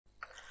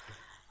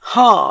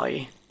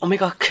Hi,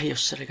 Omega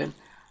Chaos again,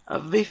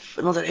 with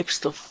another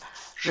episode of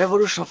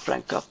Revolution of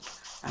Rank Up,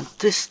 and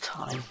this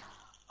time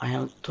I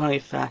am doing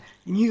with a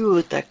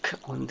new deck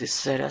on this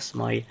series,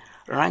 my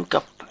Rank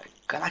Up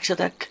Galaxy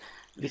deck,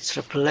 which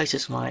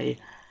replaces my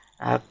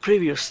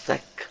previous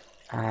deck,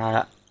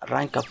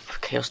 Rank Up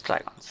Chaos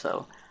Dragon.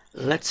 So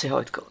let's see how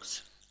it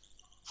goes.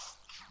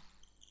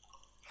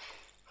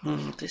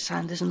 This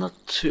hand is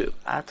not too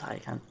bad. I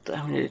can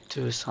definitely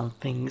do some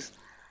things.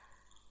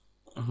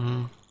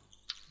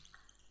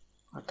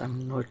 But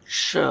I'm not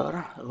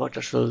sure what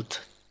I should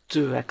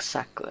do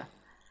exactly.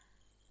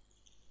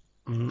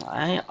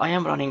 I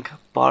am running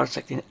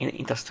Parsec in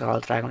Interstellar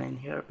Dragon in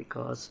here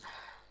because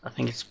I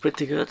think it's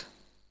pretty good.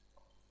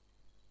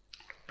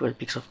 But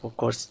because of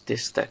course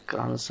this deck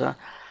runs a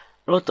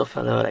lot of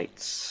level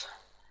 8s.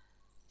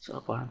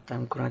 So what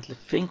I'm currently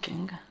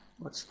thinking,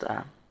 what's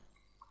the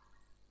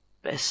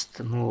best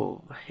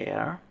move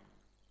here?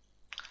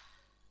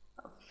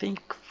 I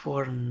think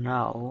for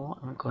now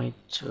I'm going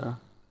to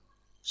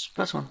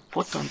splash one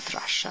Photon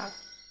Thrasher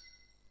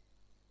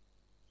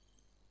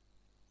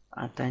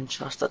and then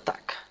just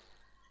attack.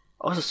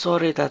 Also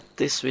sorry that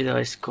this video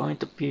is going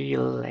to be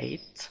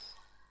late.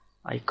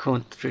 I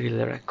couldn't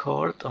really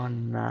record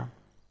on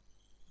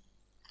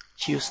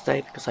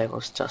Tuesday because I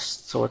was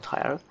just so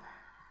tired.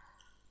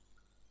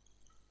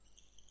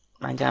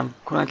 And I'm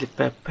currently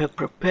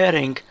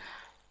preparing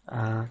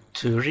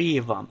to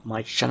revamp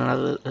my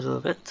channel a little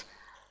bit.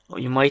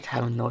 You might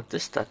have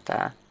noticed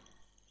that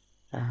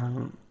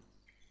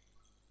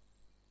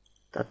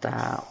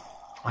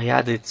I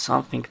added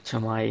something to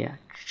my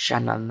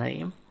channel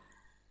name.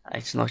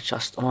 It's not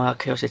just Omega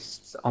Khaos,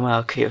 it's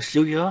Omega Khaos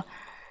Yu-Gi-Oh!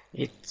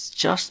 It's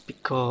just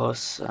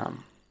because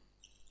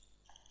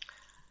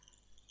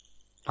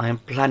I'm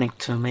planning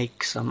to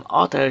make some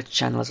other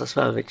channels as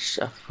well, which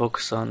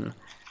focus on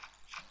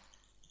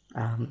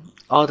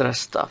other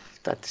stuff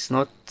that is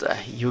not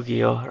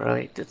Yu-Gi-Oh!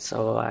 Related.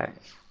 So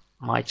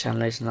my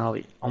channel is now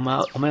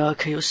Omega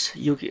Khaos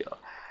Yu-Gi-Oh!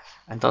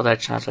 And other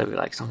channels will be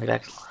like something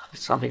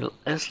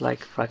else,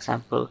 like for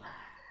example,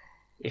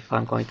 if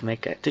I'm going to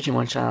make a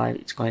Digimon channel,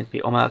 it's going to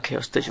be Omega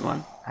Khaos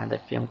Digimon, and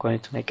if I'm going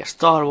to make a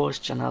Star Wars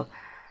channel,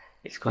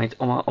 it's going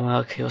to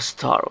Omega Khaos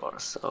Star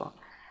Wars. So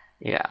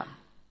yeah,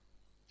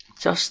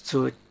 just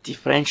to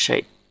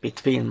differentiate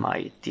between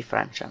my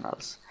different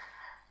channels.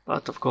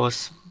 But of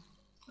course,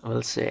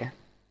 we'll see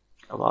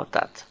about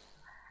that.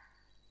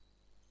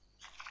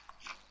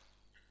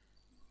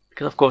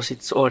 Because of course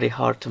it's already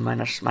hard to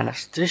manage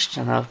this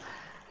channel,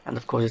 and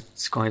of course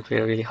it's going to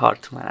be really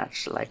hard to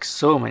manage like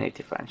so many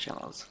different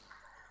channels.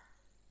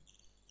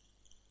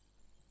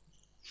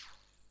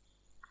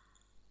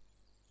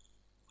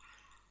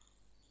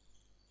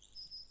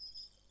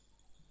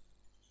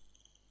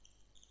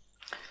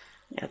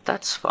 Yeah,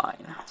 that's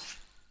fine.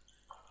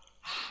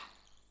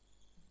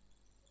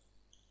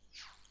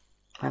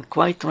 And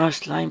quite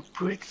honestly, I'm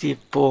pretty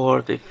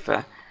bored with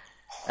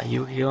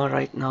Yu-Gi-Oh!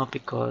 Right now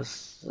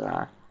because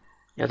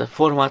yeah, the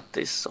format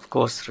is of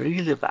course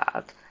really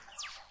bad.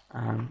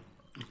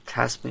 It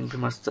has been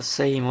pretty much the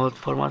same old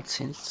format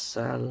since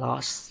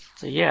last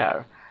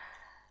year.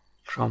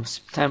 From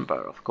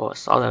September, of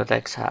course, other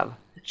decks have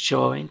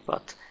joined,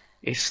 but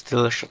it's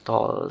still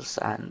Shuttles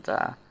and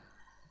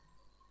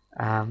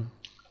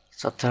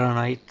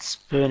Saturnite,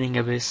 Burning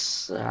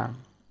Abyss,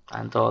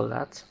 and all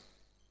that.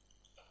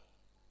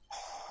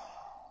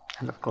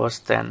 And of course,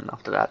 then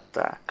after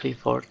that,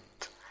 Clifford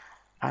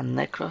and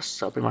Necros,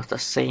 so pretty much the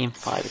same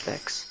 5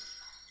 decks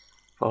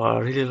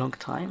for a really long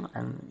time,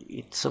 and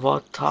it's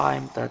about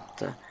time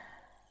that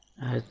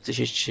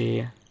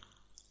TCG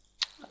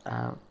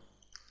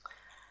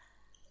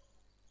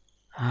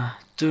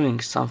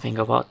doing something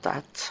about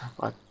that,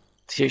 but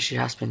TCG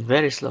has been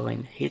very slow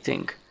in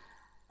hitting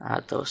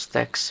those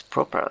decks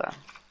properly.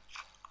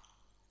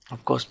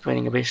 Of course,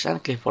 Burning Abyss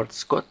and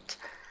Clifford's got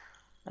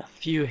a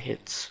few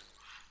hits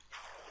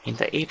in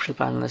the April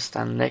ban list,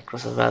 and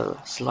Necros as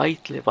well,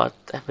 slightly, but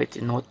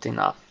definitely not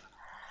enough.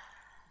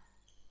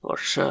 For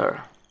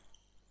sure.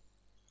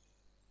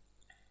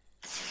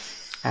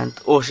 And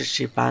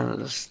OCG ban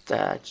list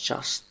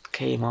just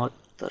came out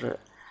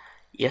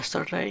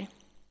yesterday.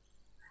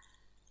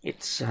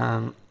 It's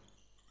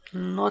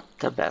not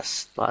the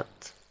best,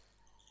 but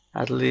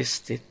at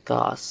least it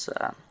does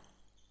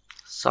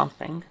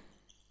something.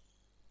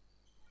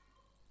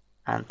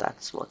 And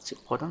that's what's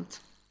important.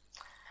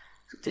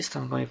 So this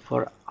time I'm going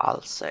for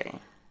Alsei.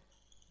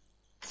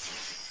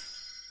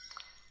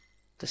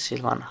 The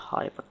Sylvan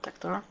High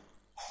Protector.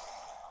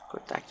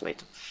 Going to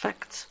activate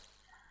effect.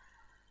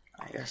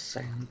 I guess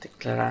I can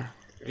declare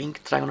Winged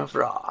Dragon of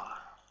Ra.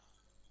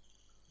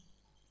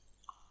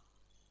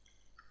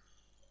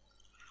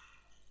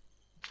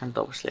 And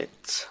obviously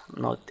it's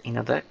not in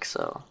a deck,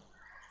 so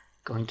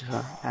going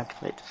to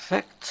activate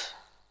effect.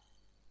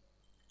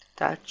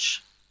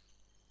 Detach.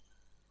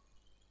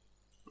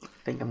 I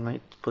think I'm going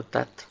to put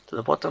that to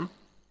the bottom.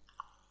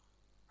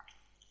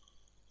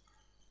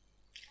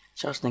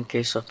 Just in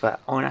case of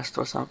Honest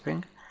or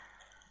something.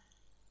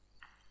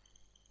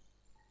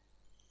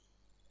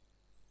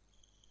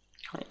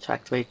 I need to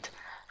activate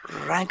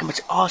rank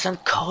match awesome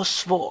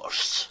Khaos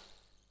Wars.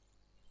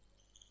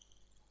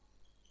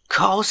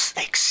 Khaos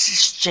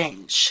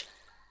Exchange.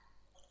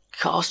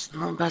 Khaos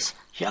numbers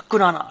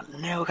Yakunana,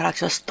 Neo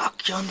Galaxia's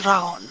Tachyon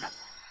Dragon.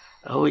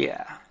 Oh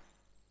yeah.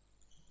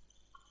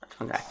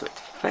 I'm going to activate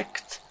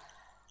effect,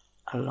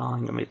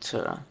 allowing me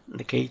to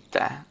negate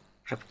the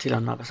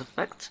Reptilian Nagas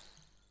effect.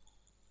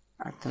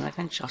 And then I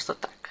can just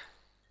attack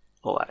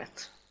over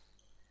it.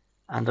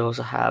 And I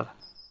also have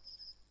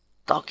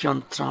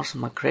Tachyon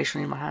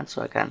Transmigration in my hand,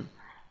 so I can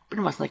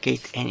pretty much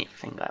negate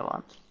anything I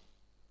want.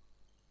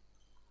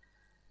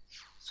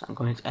 So I'm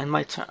going to end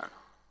my turn.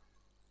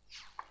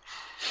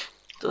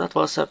 So that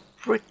was a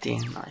pretty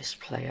nice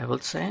play, I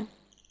would say.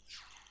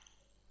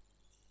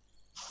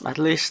 At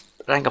least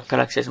Rank Up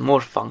Galaxy is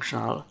more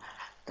functional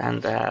than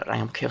the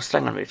Rank Up Chaos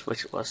Dragon,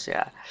 which was,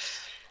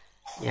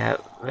 yeah,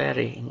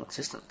 very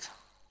inconsistent.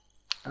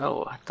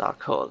 Oh,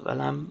 Dark Hole. Well,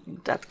 I'm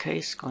in that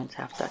case going to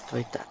have to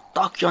activate the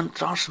Tachyon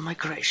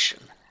Transmigration.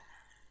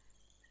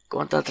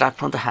 Going to trap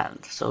from the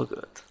hand, so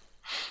good.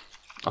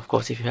 Of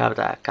course, if you have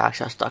the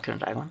Galaxia's Tachyon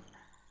Dragon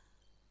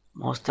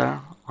monster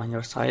on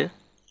your side,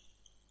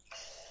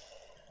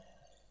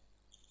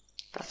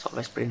 that's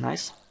always pretty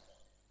nice.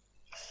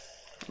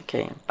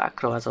 Okay,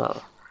 back row as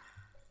well.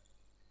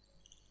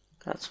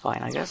 That's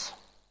fine, I guess.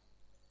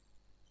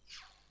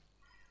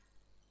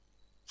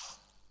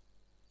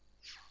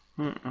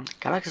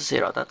 Galaxy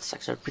Zero, that's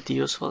actually pretty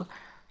useful.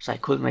 So I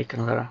could make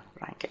another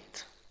rank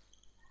 8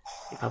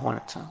 if I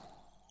wanted to.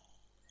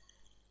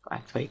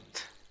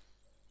 Activate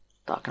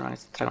Dark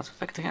Dragon's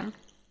effect again.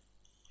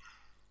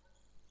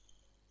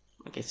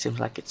 Okay, it seems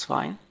like it's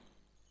fine.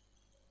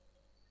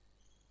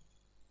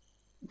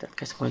 In that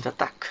case, I'm going to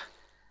attack.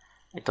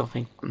 I don't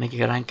think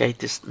making a rank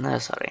 8 is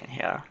necessary in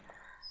here.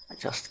 I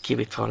just keep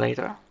it for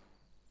later.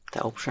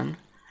 The option.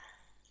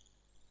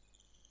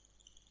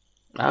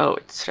 Oh,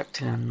 it's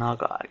Reptilian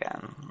Naga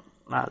again.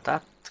 Well,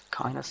 that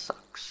kinda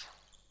sucks.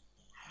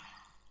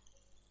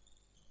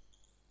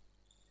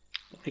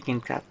 I think in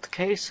that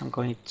case, I'm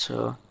going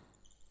to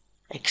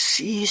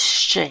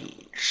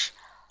exchange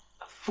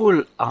a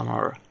full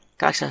armor,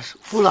 Galaxia's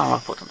full armor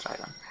Photon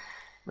Dragon,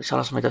 which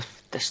allows me to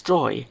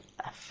destroy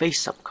a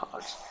face-up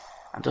card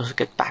and also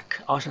get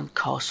back Awesome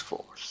Chaos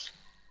Force.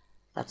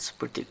 That's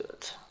pretty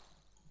good.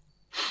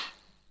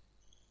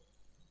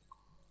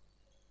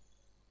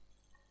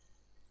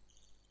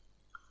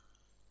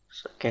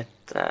 So get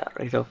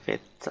rid of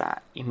it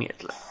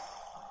immediately.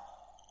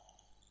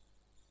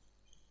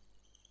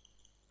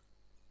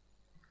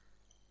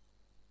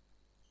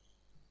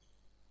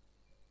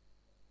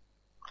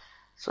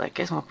 So I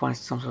guess my point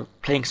is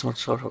playing some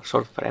sort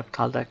of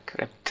reptile deck,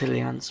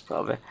 reptilians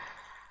probably.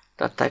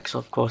 That deck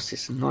of course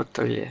is not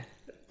really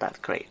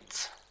that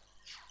great.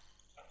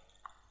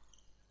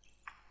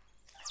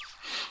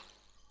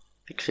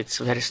 Because it's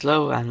very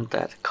slow and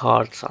the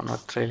cards are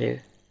not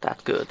really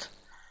that good.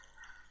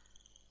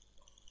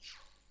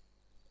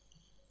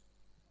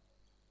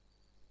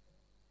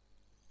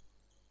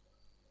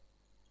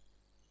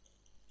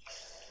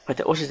 But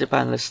the OCD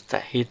panelists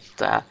hit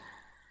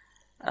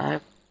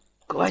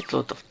quite a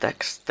lot of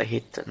decks. They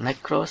hit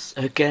Necros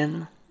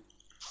again.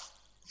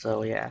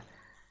 So yeah,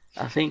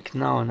 I think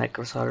now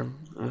Necros are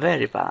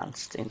very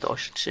balanced in the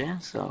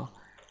OCG. So,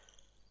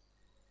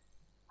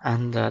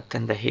 and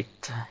then they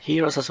hit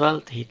Heroes as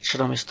well. They hit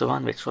Shadow Mist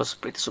 1, which was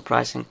pretty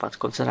surprising, but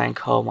considering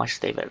how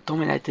much they were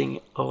dominating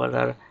over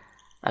there,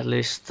 at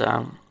least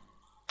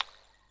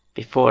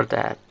before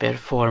the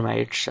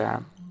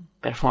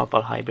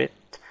Performable Hybrid,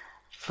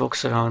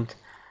 focus around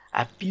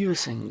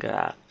abusing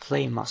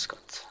Flame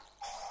Mascot.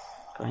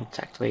 Going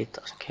to activate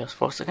Chaos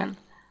Force again.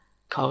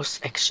 Khaos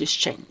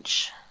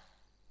Exchange.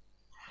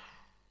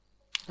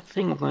 I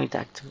think I'm going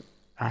to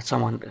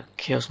summon the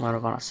Chaos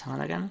Maravana 7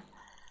 again.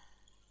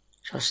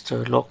 Just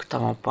to lock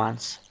down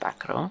opponent's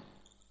back row.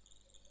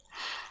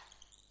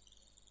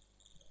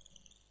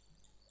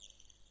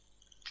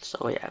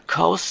 So yeah,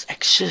 Khaos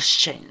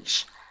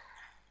Exchange.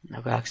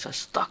 Now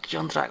Galaxia's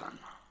Tachyon Dragon.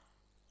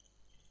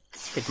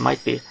 It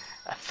might be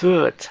a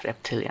third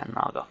Reptilian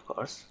Naga, of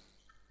course.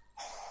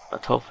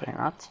 But hopefully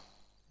not.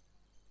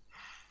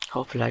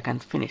 Hopefully I can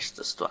finish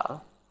this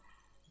duel.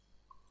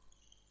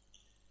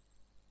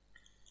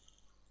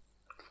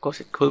 Of course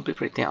it could be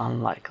pretty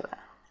unlikely.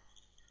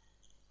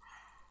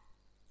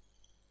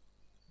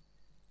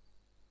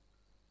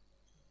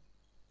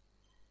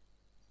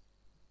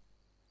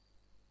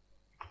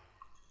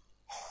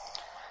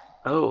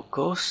 Oh,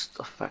 Ghost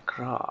of a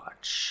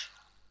Garage.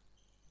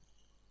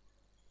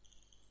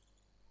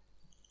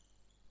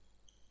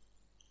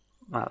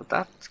 Well,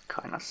 that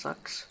kinda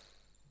sucks.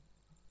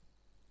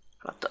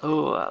 But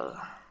oh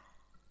well.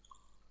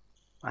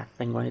 I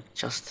think we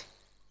just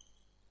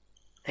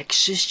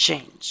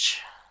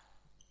exchange.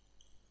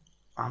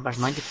 Number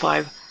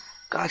 95,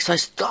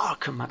 Galaxy's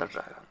Dark Matter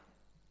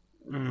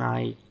Dragon.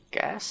 I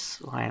guess,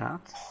 why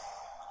not?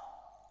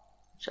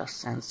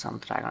 Just send some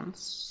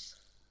dragons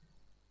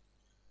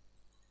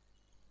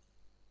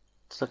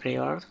to the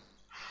graveyard.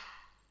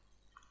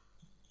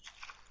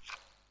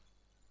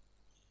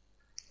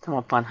 the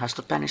opponent has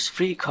to banish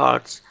 3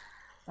 cards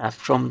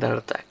from their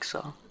deck,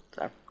 so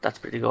that's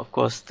pretty good. Of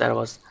course, there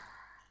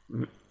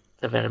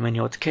were many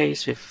other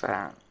cases with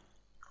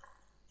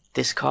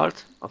this card,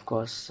 of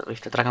course,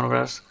 with the Dragon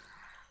Warriors,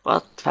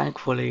 but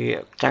thankfully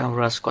Dragon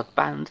Warriors got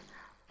banned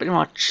pretty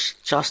much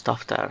just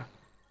after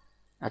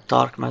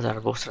Dark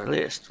Matter was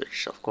released,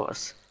 which of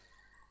course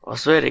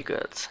was very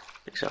good,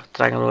 because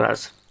Dragon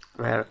Warriors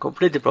were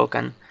completely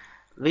broken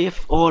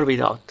with or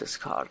without this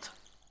card.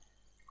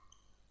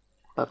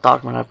 But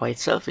Dark Matter by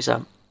itself is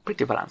a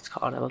pretty balanced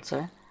card, I would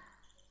say.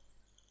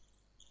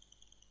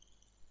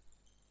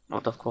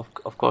 But of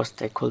course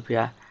there could be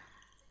a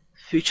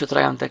future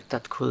Dragon deck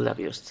that could have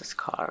used this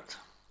card.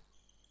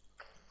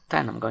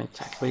 Then I'm going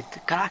to activate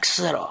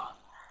Galaxy Zero,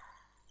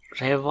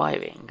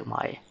 reviving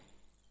my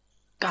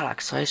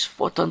Galaxy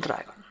Photon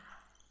Dragon.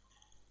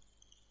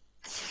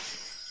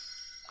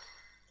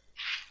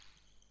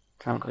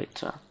 Then I'm going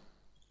to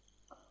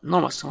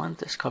normal summon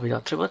this card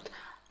without tribute,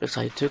 because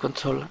I do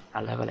control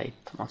a level 8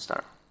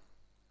 monster.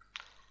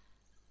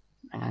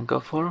 I'm gonna go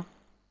for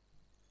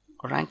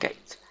rank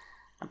 8,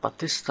 but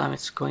this time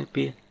it's going to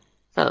be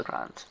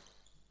Felgrand.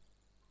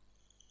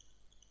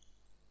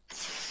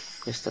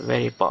 It's a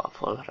very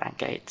powerful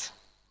rank 8.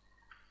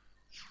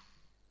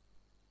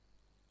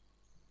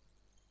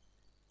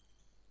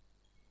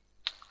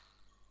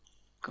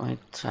 Going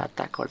to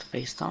attack or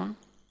face down.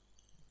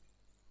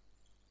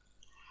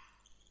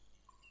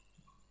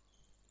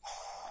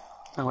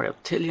 Now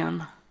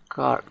Reptilian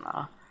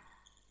Garna.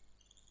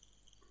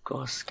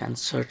 Ghost can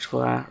search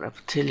for a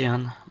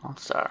reptilian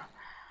monster.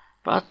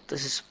 But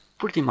this is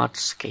pretty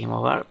much game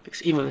over,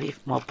 because even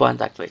if my opponent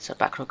activates a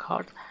backrow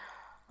card,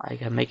 I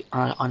can make it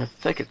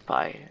unaffected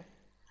by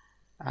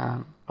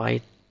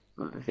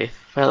with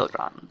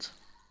Felgrand.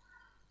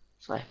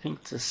 So I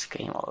think this is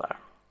game over.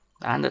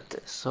 And it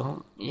is,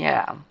 so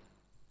yeah.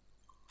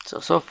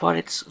 So far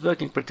it's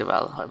working pretty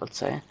well, I would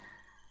say.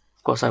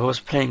 Of course I was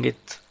playing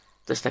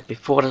this deck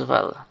before as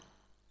well,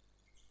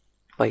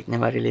 but it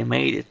never really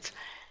made it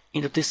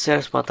into this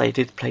series, but I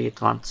did play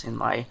it once in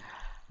my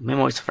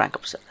Memories of Rank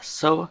Up series.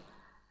 So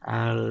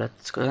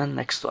let's go to the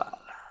next one.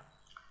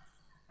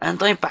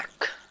 And I'm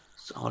back.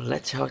 So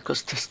let's see how it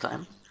goes this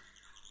time.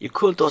 You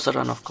could also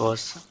run, of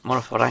course, more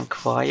of a rank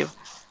 5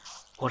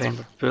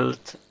 oriented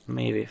build,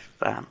 maybe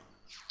with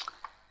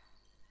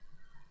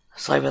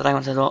Cyber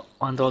Dragons and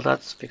all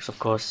that, because of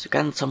course you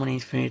can summon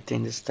Infinity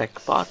in this deck,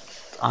 but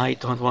I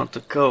don't want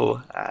to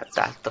go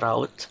that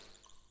route,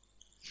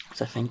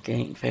 because I think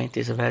Infinity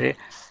is a very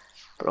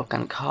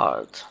broken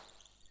card.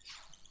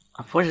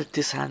 Unfortunately,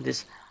 this hand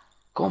is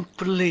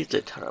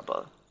completely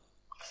terrible.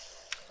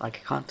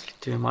 Like, I can't really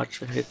do much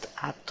with it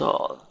at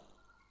all.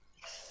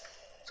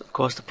 So of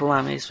course the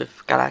problem is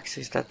with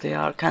galaxies that they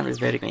are kind of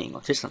very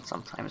inconsistent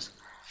sometimes.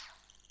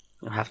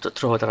 You have to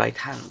throw the right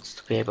hands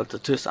to be able to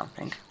do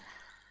something.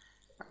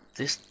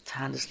 This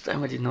hand is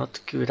definitely not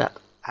good at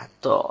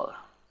all.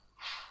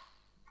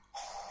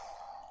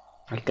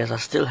 I guess I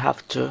still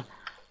have to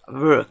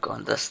work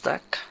on this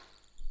deck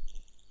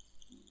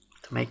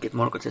to make it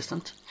more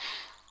consistent.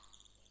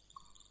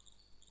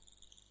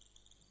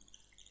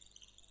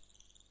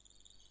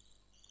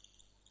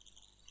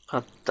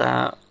 But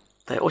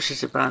the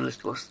OCC ban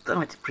list was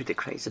definitely pretty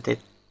crazy. They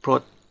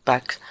brought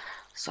back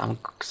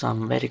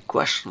some very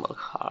questionable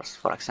cards,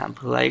 for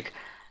example, like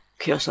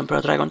Chaos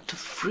Emperor Dragon to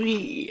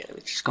 3,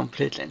 which is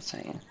completely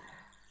insane.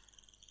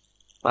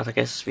 But I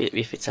guess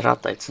if it's a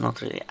Rata, it's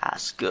not really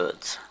as good.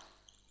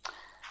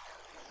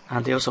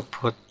 And they also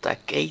put a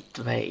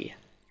Gateway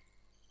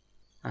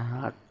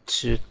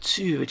to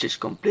 2, which is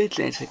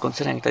completely insane,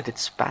 considering that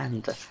it's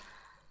banned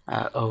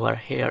over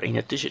here in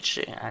the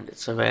TCG, and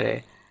it's a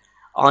very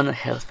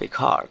unhealthy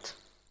card.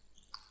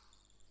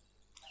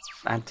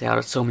 And there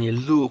are so many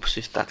loops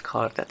with that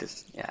card that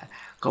is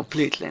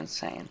completely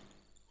insane.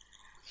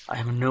 I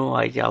have no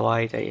idea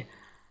why they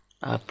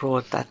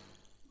brought that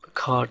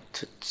card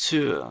to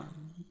 2.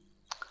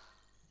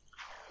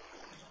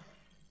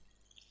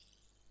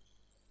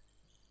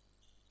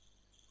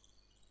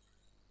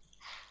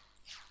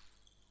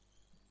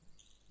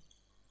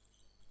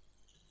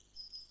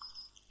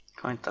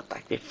 Going to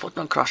attack with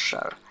Photon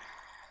Crusher.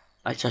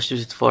 I just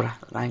use it for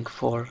rank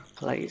 4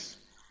 plays.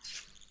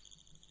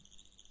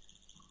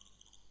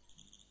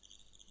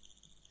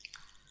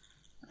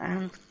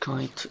 And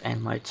going to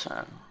end my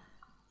turn.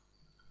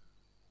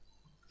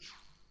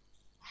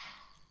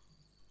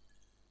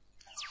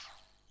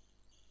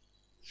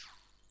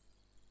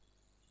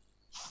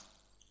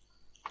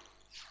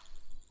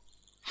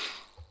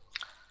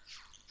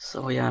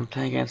 So yeah, I'm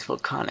playing against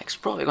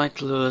Volcanics. Probably going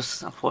to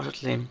lose,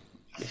 unfortunately,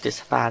 with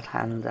this bad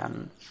hand,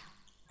 and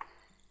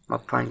my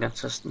opponent can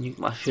just nuke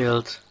my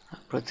field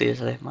pretty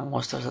easily, my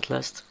monsters at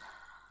least,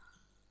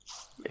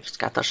 with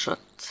Scattershot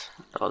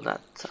and all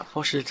that.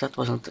 Unfortunately, that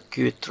wasn't a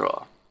good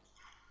draw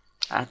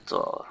at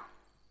all.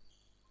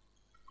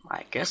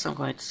 I guess I'm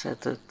going to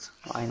set it,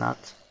 why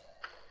not?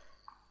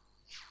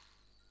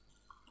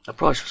 I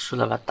probably should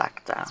have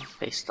attacked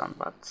face down,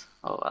 but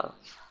oh well.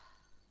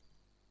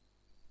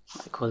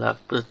 I could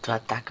have put it to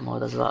attack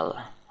mode as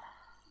well.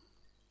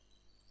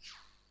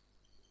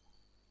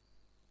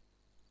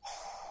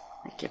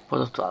 Okay,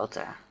 put it 12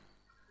 there.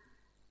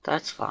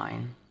 That's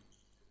fine.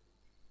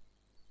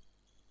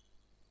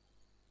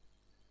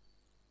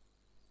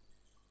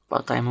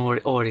 But I'm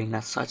already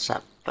in such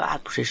a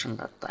bad position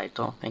that I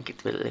don't think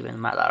it will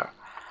even matter.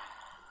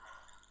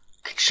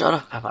 Kickshot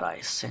of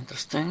avarice,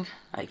 interesting.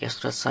 I guess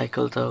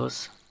recycle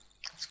those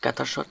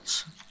scatter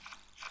shots.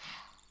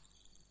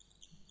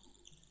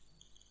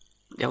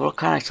 The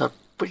volcanics are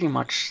pretty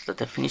much the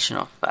definition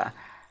of a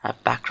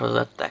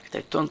backroad attack.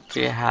 They don't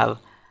really have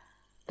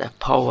the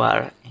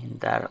power in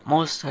their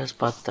monsters,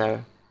 but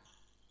their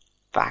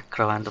back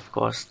row and of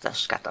course the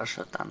scatter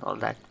shot and all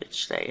that,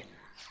 which they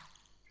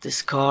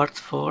discard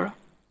for.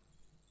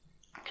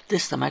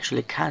 This time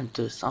actually can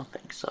do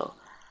something, so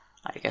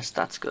I guess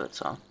that's good.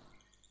 So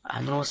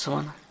I know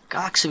someone,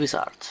 Galaxy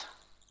Wizard.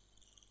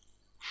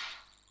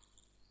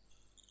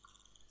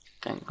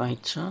 I'm going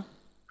to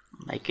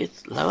make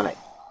it level 8.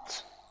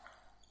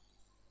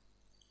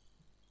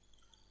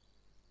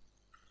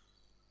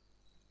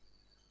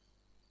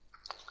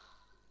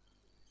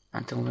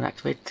 And I'm going to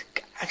activate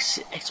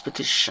Galaxy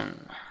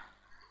Expedition,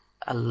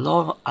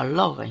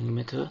 allowing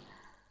me to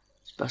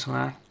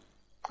specify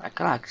a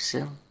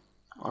galaxy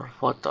or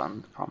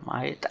photon from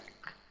my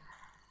attack.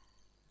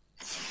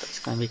 That's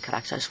going to be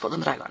characterized Photon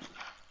Dragon.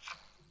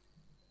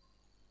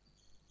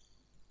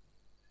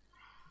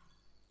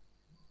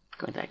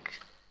 Going to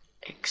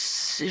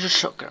Excision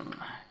Shogun,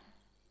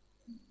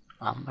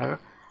 number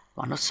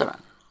 107.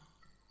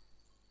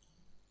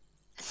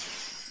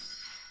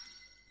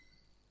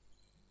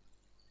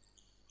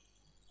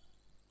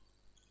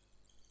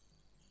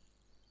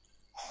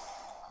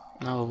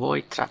 Now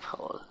Void Trap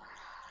Hole.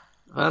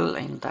 Well,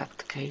 in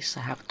that case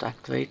I have to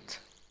activate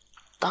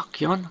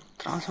Tachyon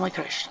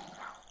Transmigration.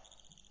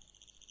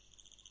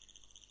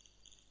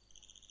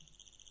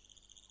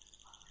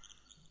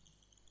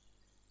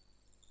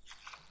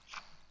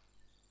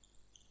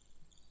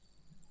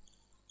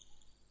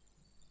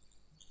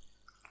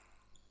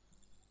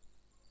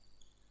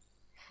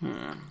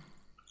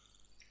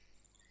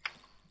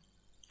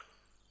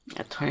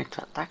 I turn it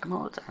to attack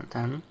mode and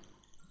then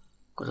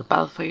go to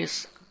battle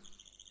phase.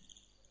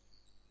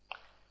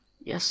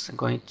 Yes, I'm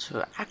going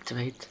to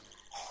activate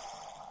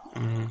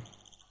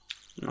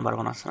number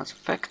 1 Ascendance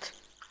effect.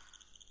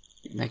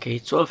 It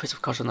negates all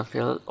face-up cards on the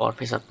field or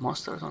face-up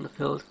monsters on the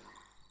field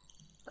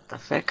that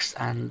affects,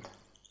 and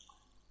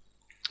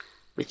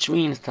which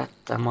means that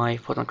my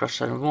Photon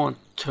Crusher won't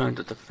turn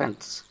to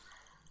defense.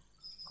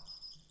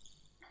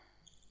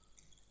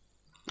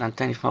 And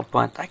then if my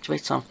opponent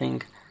activates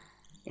something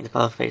in the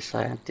battle phase,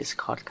 this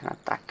card can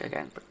attack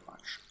again pretty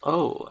much.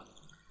 Oh,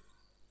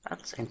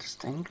 that's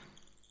interesting.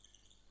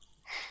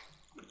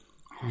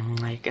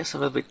 I guess I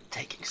will be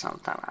taking some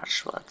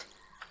damage, but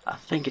I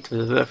think it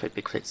will be worth it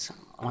because it's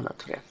a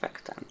mandatory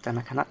effect, and then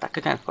I can attack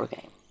again for a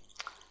game.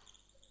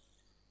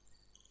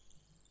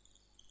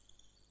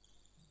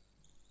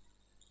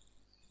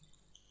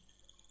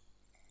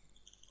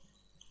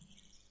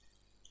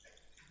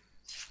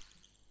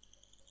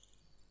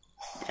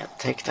 Yeah,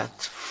 take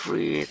that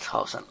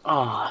 3000.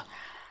 Oh,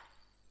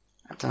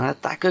 and then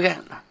attack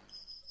again.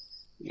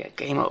 Yeah,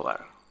 game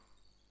over.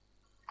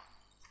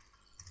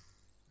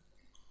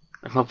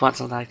 If my opponent's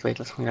not activate,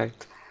 let's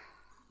get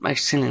my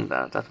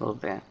cylinder, that will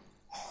be.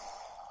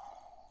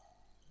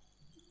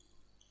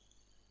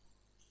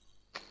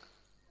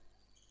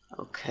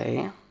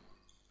 Okay.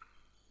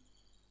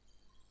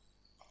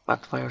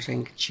 But why are you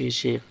saying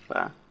GG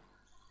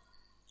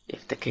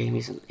if the game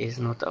is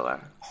not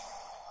over?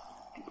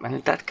 And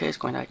in that case,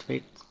 going to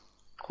activate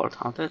Cold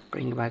Haunted,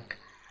 bring back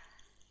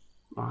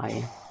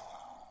my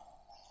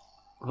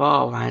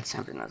wow, it's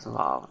emptiness,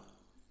 wow.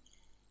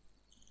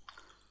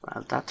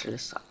 Well, that really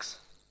sucks.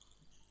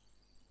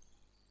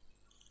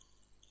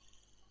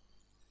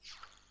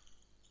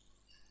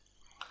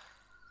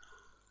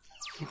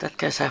 In that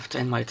case, I have to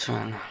end my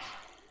turn.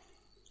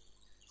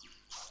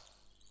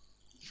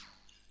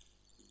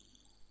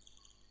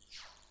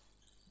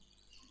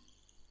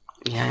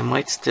 Yeah, I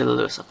might still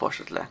lose,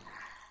 unfortunately.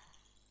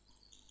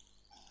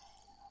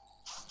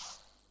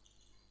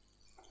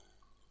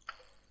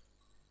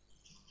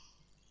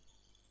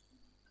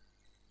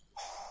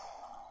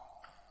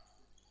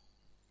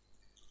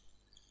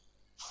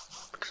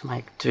 Because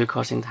my 2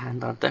 cards in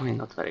hand are definitely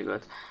not very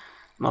good.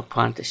 My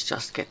opponent is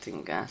just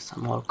getting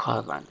some more card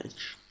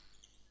advantage.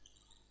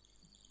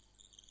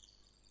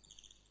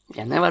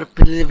 Yeah, never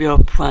believe your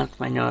opponent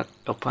when your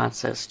opponent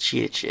says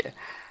GG.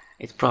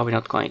 It's probably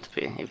not going to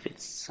be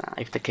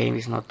if the game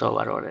is not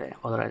over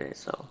already.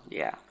 So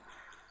yeah.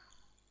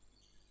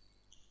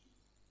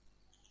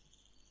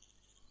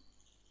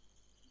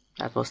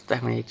 That was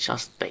definitely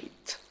just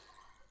bait.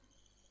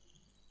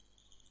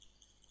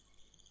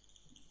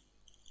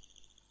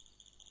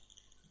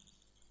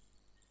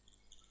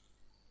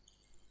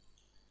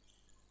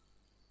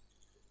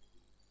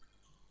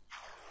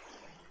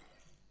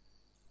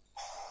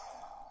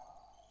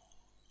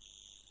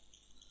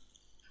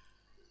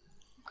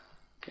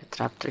 Okay,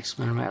 Traptrix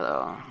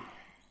Mermello.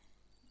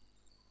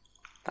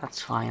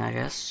 That's fine, I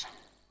guess.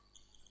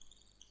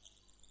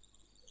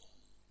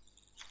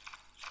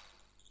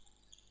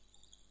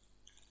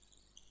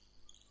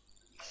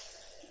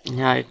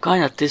 Yeah, I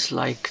kinda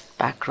dislike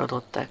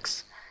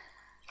backrow.x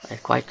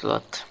like quite a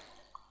lot.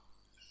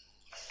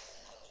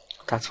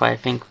 That's why I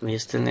think we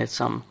still need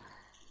some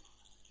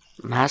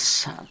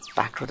mass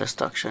backrow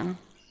destruction.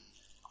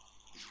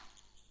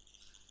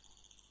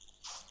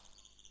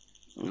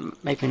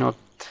 Maybe not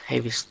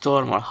heavy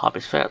storm or hobby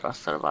sphere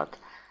thruster, but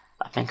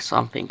I think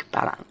something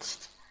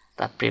balanced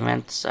that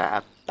prevents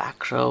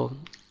backrow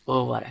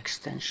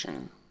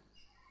overextension.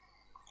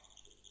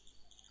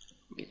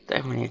 We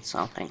definitely need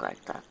something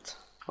like that,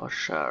 for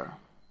sure.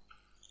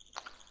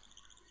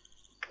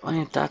 Well,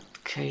 in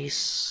that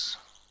case,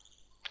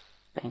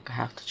 I think I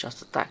have to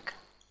just attack.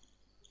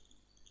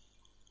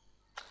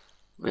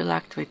 Will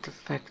activate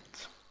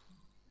effect.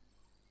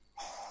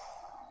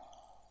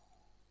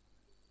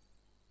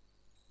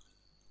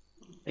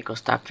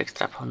 Because that Trick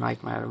Trap or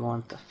Nightmare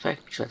won't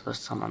affect because it was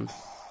summoned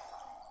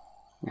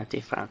in a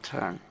different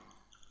turn.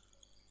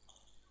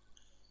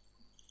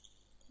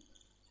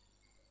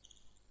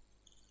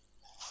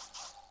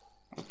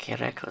 Okay,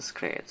 Reckless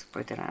Creates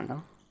pretty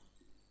random.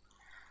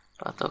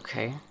 But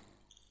okay.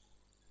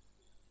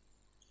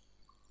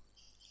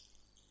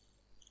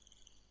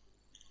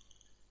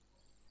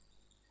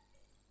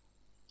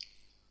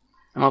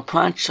 And my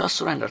opponent just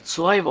surrendered,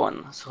 so I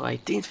won. So I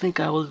didn't think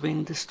I would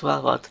win this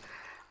duel, but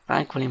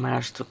thankfully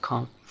managed to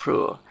come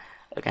through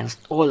against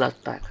all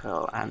that back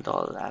row and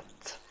all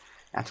that.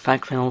 And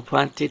thankfully my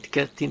opponent didn't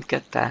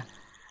get the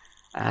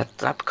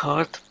trap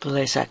card,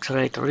 place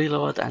accelerator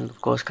reload, and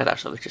of course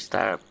Khaos, which is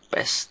their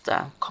best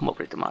combo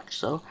pretty much.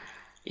 So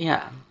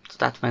yeah, so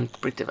that went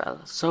pretty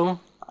well.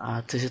 So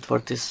this is it for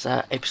this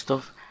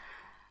episode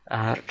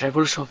of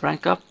Revolution of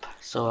Rank Up.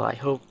 So I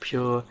hope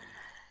you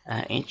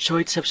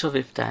enjoyed this episode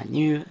with the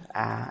new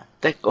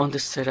deck on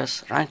this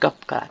series, Rank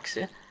Up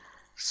Galaxy.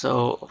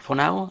 So for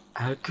now,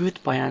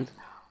 goodbye and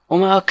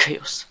Omega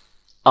Chaos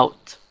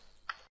out.